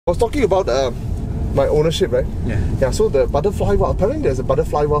I was talking about my ownership, right? Yeah, so the butterfly valve, apparently there's a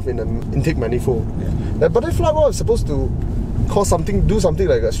butterfly valve in the intake manifold. That butterfly valve is supposed to do something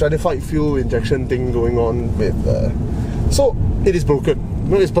like a stratified fuel injection thing going on with... so it is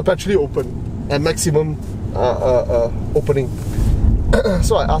broken. It's perpetually open at maximum opening.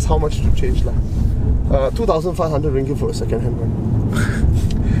 So I asked how much to change. 2,500 ringgit for a second-hand one.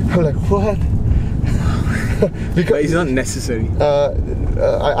 I'm like, what? Because but it's not necessary.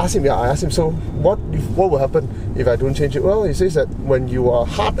 I asked him, so what will happen if I don't change it? Well, he says that when you are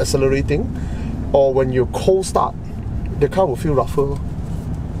hard accelerating or when you cold start, the car will feel rougher.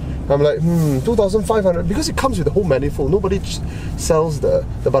 I'm like, 2,500, because it comes with the whole manifold. Nobody sells the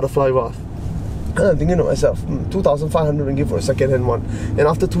butterfly valve. And I'm thinking to myself, 2,500 ringgit for a second-hand one, and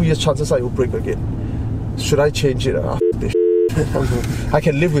after 2 years, chances are it will break again. Should I change it? This I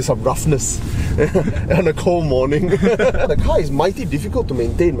can live with some roughness on a cold morning. The car is mighty difficult to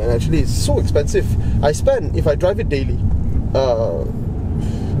maintain, man. Actually, it's so expensive. If I drive it daily,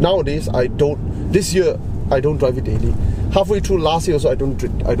 nowadays this year I don't drive it daily. Halfway through last year also I don't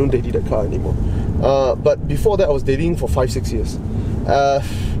daily the car anymore. But before that I was dating for 5-6 years.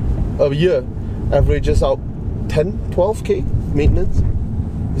 A year averages out 10-12k maintenance.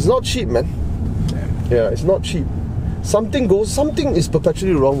 It's not cheap, man. Yeah, it's not cheap. Something is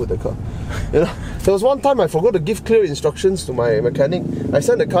perpetually wrong with the car. You know, there was one time I forgot to give clear instructions to my mechanic. I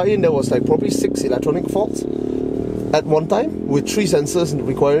sent the car in, there was like probably 6 electronic faults at one time with 3 sensors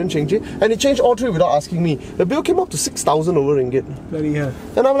requiring changing, and he changed all 3 without asking me. The bill came up to 6,000 over ringgit. Bloody hell.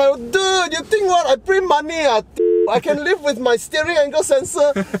 And I'm like, dude, you think what? I print money. I can live with my steering angle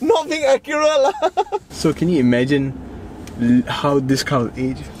sensor not being accurate. So can you imagine how this car will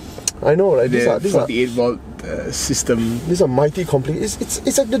age? I know, right? The 48 volt system. These are mighty complex.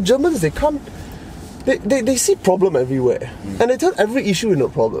 It's like the Germans, they see problem everywhere, and they turn every issue into a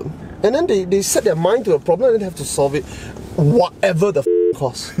problem, and then they set their mind to a problem and they have to solve it, whatever the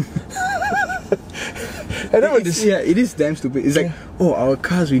cost. And then it is damn stupid. It's like, oh, our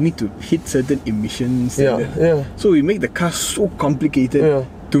cars, we need to hit certain emissions. So we make the car so complicated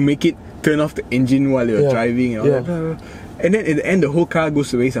to make it turn off the engine while you're driving. And all that. And then in the end, the whole car goes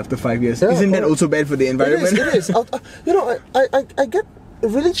to waste after 5 years. Isn't that also bad for the environment? It is. You know, I get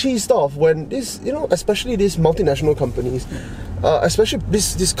really cheesed off when especially these multinational companies, especially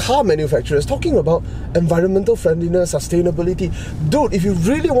this car manufacturers, talking about environmental friendliness, sustainability. Dude, if you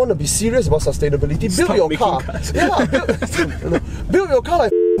really want to be serious about sustainability, build your car. Build your car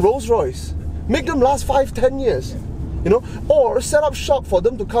like Rolls-Royce. Make them last 5-10 years. You know, or set up shop for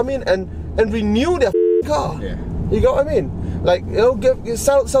them to come in and renew their car. You get what I mean? Like,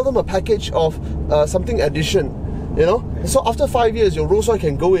 sell them a package of something addition, you know? So after 5 years, your Rolls-Royce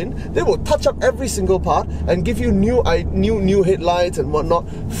can go in, they will touch up every single part and give you new headlights and whatnot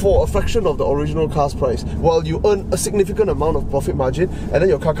for a fraction of the original car's price, while you earn a significant amount of profit margin, and then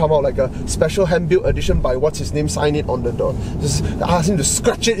your car come out like a special hand-built edition by what's his name, sign it on the door. Just ask him to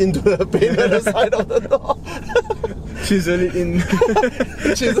scratch it into the paint on the side of the door. Chisel it in.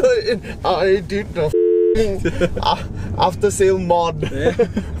 Chisel it in. I did the after sale mod.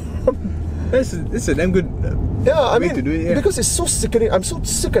 That's a damn good way to do it. Because it's so sickening. I'm so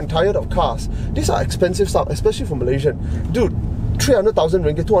sick and tired of cars. These are expensive stuff, especially for Malaysian. Dude, 300,000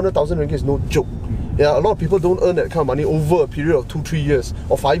 ringgit, 200,000 ringgit is no joke. Yeah, a lot of people don't earn that kind of money over a period of 2-3 years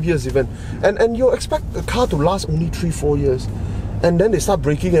or 5 years even. And you expect a car to last only 3-4 years. And then they start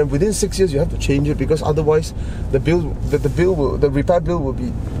breaking, and within 6 years you have to change it, because otherwise the repair bill will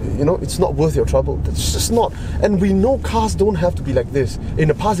be, it's not worth your trouble. It's just not. And we know cars don't have to be like this. In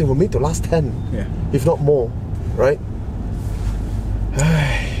the past they were made to last 10, if not more, right?